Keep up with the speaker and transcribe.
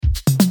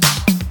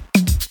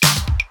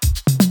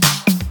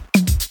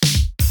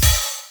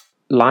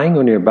Lying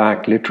on your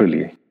back,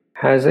 literally.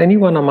 Has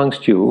anyone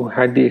amongst you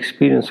had the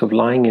experience of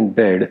lying in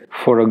bed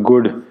for a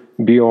good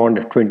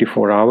beyond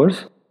 24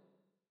 hours?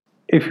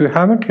 If you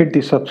haven't hit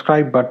the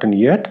subscribe button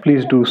yet,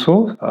 please do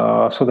so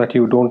that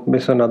you don't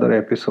miss another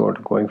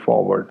episode going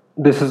forward.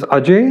 This is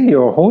Ajay,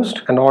 your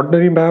host, an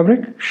ordinary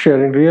maverick,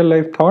 sharing real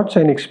life thoughts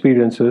and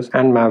experiences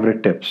and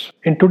maverick tips.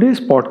 In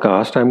today's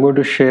podcast, I'm going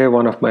to share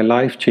one of my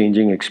life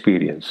changing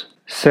experience.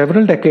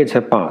 Several decades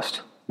have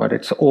passed, but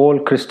it's all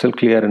crystal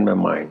clear in my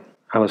mind.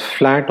 I was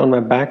flat on my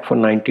back for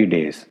 90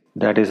 days.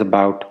 That is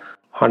about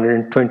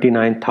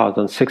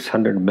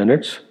 129,600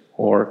 minutes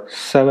or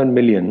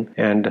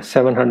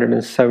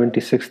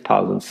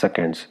 7,776,000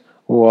 seconds.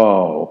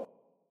 Wow.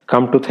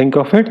 Come to think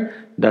of it,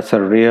 that's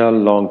a real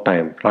long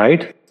time,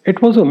 right?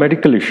 It was a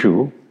medical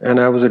issue and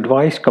I was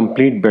advised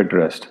complete bed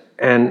rest.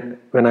 And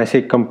when I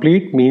say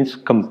complete, means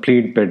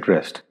complete bed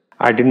rest.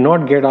 I did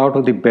not get out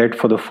of the bed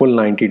for the full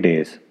 90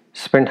 days.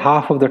 Spent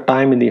half of the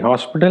time in the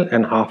hospital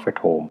and half at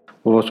home.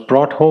 Was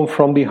brought home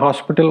from the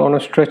hospital on a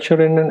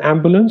stretcher in an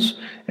ambulance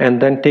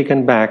and then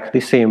taken back the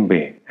same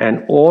way.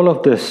 And all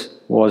of this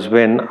was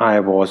when I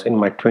was in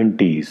my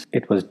 20s.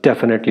 It was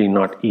definitely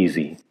not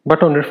easy.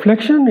 But on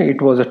reflection,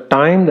 it was a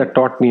time that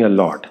taught me a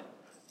lot.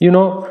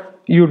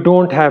 You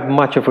don't have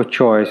much of a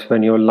choice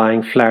when you're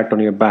lying flat on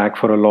your back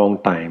for a long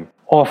time,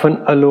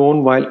 often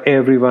alone while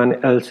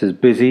everyone else is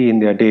busy in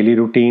their daily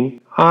routine.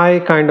 I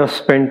kind of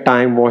spent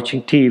time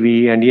watching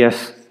TV, and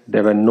yes,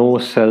 there were no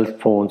cell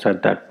phones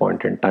at that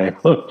point in time.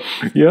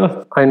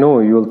 Yeah, I know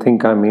you'll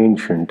think I'm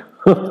ancient.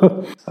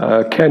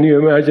 Can you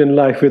imagine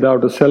life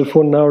without a cell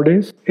phone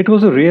nowadays? It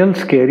was a real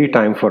scary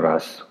time for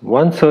us.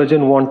 One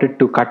surgeon wanted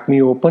to cut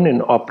me open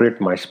and operate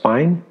my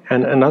spine,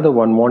 and another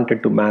one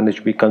wanted to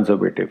manage me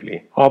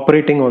conservatively.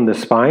 Operating on the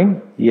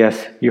spine?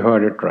 Yes, you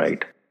heard it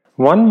right.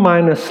 One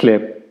minor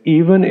slip,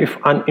 even if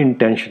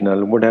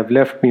unintentional, would have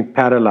left me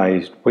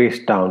paralyzed,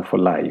 waist down for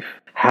life.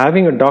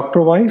 Having a doctor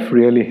wife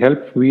really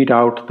helped weed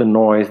out the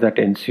noise that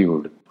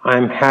ensued. I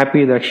am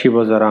happy that she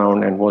was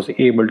around and was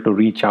able to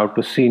reach out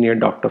to senior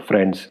doctor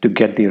friends to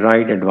get the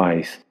right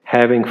advice.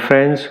 Having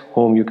friends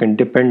whom you can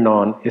depend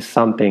on is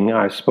something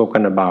I've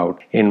spoken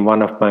about in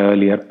one of my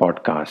earlier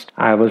podcasts.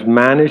 I was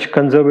managed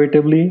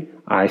conservatively,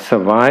 I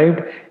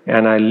survived,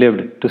 and I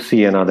lived to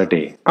see another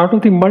day. Out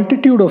of the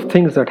multitude of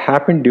things that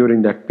happened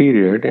during that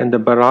period and the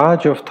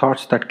barrage of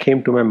thoughts that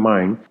came to my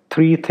mind,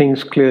 three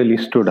things clearly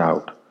stood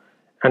out.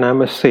 And I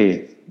must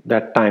say,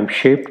 that time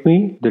shaped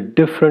me, the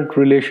different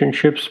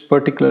relationships,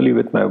 particularly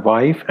with my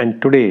wife, and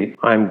today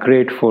I'm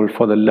grateful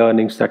for the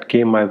learnings that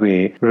came my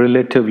way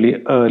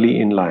relatively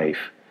early in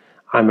life.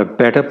 I'm a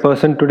better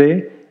person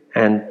today,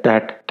 and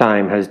that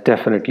time has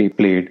definitely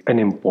played an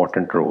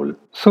important role.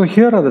 So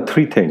here are the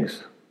three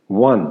things.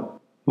 1.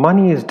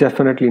 Money is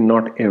definitely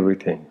not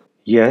everything.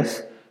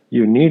 Yes,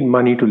 you need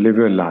money to live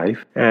your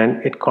life,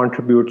 and it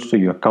contributes to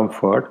your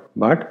comfort,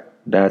 but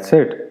that's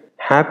it.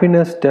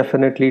 Happiness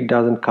definitely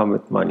doesn't come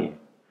with money.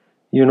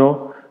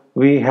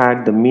 We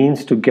had the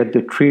means to get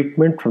the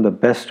treatment from the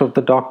best of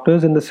the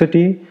doctors in the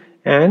city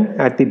and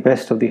at the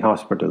best of the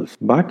hospitals.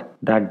 But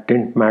that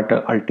didn't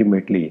matter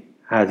ultimately,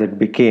 as it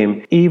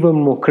became even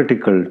more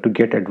critical to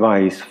get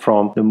advice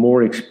from the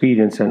more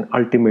experienced, and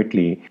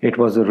ultimately it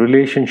was the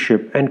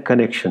relationship and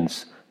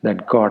connections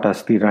that got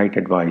us the right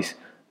advice,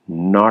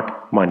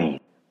 not money.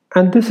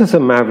 And this is a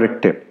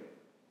maverick tip.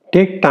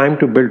 Take time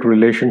to build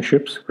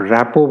relationships,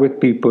 rapport with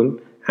people,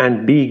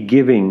 and be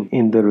giving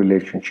in the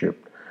relationship.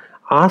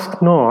 Ask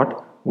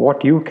not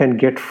what you can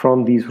get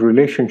from these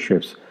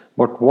relationships,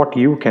 but what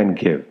you can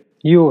give.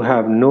 You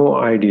have no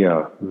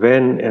idea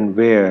when and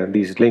where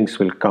these links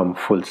will come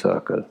full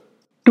circle.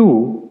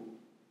 2.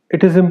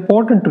 It is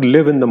important to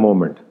live in the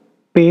moment.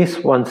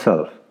 Pace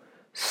oneself.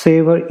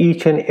 Savor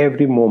each and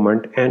every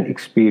moment and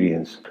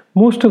experience.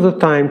 Most of the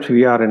times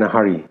we are in a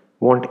hurry,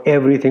 want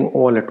everything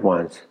all at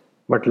once.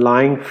 But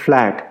lying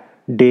flat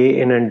day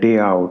in and day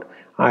out,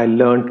 I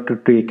learned to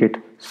take it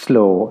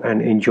slow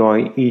and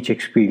enjoy each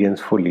experience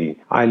fully.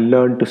 I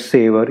learned to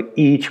savor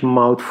each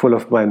mouthful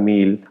of my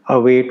meal,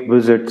 await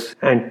visits,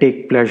 and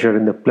take pleasure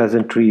in the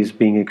pleasantries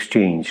being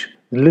exchanged.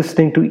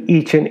 Listening to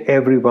each and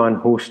everyone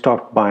who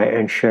stopped by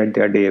and shared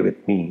their day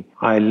with me,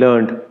 I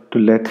learned to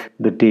let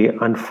the day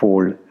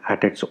unfold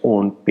at its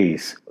own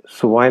pace.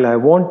 So while I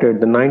wanted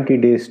the 90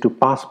 days to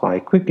pass by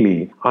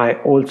quickly, I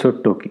also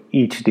took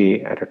each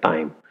day at a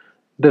time.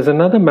 There's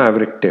another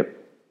maverick tip,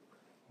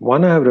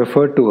 one I have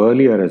referred to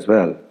earlier as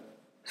well.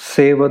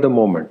 Savor the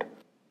moment.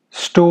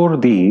 Store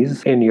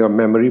these in your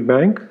memory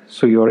bank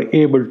so you're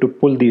able to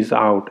pull these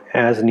out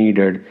as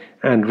needed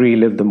and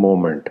relive the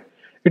moment.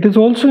 It is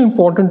also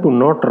important to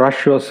not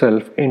rush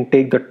yourself and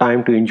take the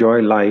time to enjoy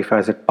life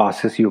as it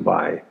passes you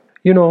by.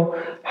 You know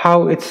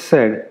how it's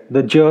said,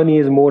 the journey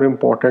is more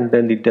important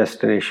than the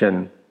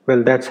destination.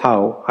 Well, that's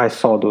how I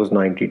saw those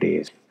 90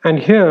 days. And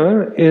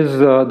here is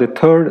the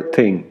third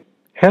thing.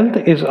 Health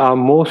is our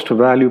most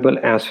valuable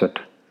asset.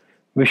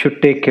 We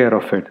should take care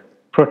of it,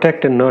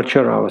 protect and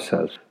nurture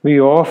ourselves.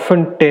 We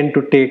often tend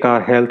to take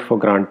our health for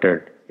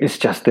granted. It's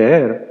just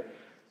there.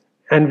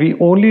 And we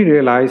only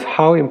realize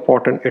how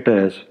important it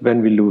is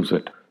when we lose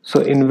it.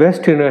 So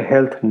invest in your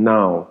health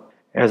now.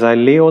 As I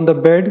lay on the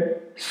bed,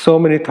 so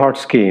many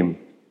thoughts came.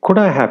 Could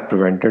I have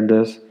prevented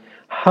this?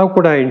 How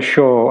could I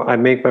ensure I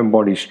make my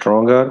body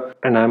stronger?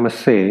 And I must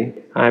say,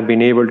 I've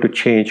been able to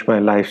change my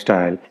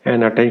lifestyle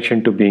and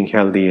attention to being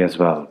healthy as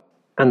well.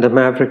 And the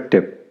maverick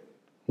tip: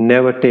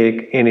 never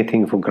take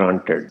anything for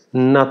granted.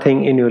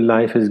 Nothing in your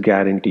life is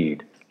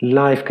guaranteed.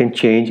 Life can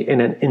change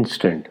in an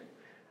instant.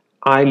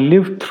 I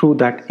lived through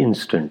that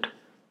instant,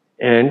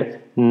 and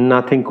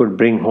nothing could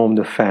bring home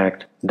the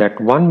fact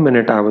that one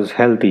minute I was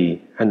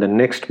healthy and the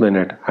next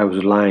minute I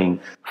was lying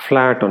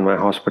flat on my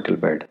hospital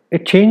bed.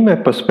 It changed my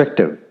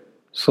perspective.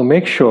 So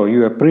make sure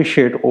you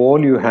appreciate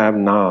all you have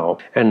now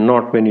and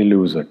not when you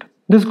lose it.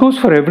 This goes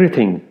for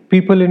everything: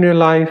 people in your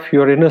life,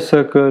 your inner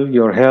circle,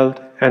 your health,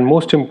 and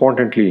most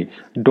importantly,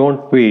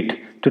 don't wait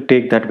to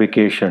take that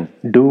vacation.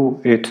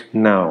 Do it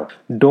now.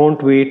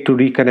 Don't wait to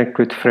reconnect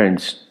with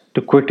friends,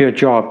 to quit your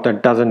job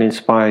that doesn't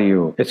inspire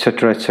you,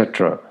 etc.,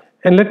 etc.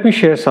 And let me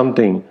share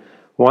something.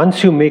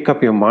 Once you make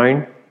up your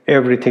mind,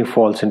 everything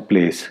falls in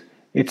place.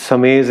 It's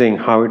amazing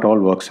how it all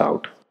works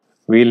out.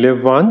 We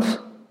live once,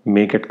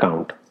 make it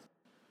count.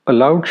 A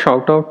loud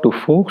shout out to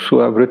folks who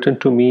have written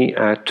to me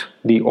at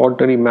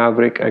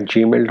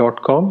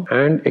theordinarymaverick@gmail.com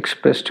and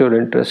expressed your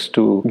interest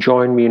to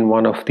join me in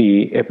one of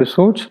the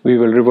episodes. We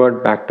will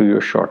revert back to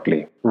you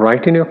shortly.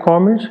 Write in your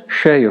comments,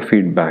 share your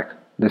feedback.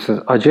 This is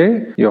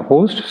Ajay, your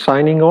host,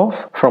 signing off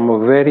from a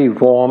very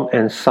warm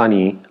and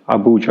sunny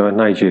Abuja,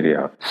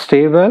 Nigeria.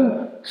 Stay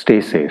well,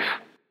 stay safe.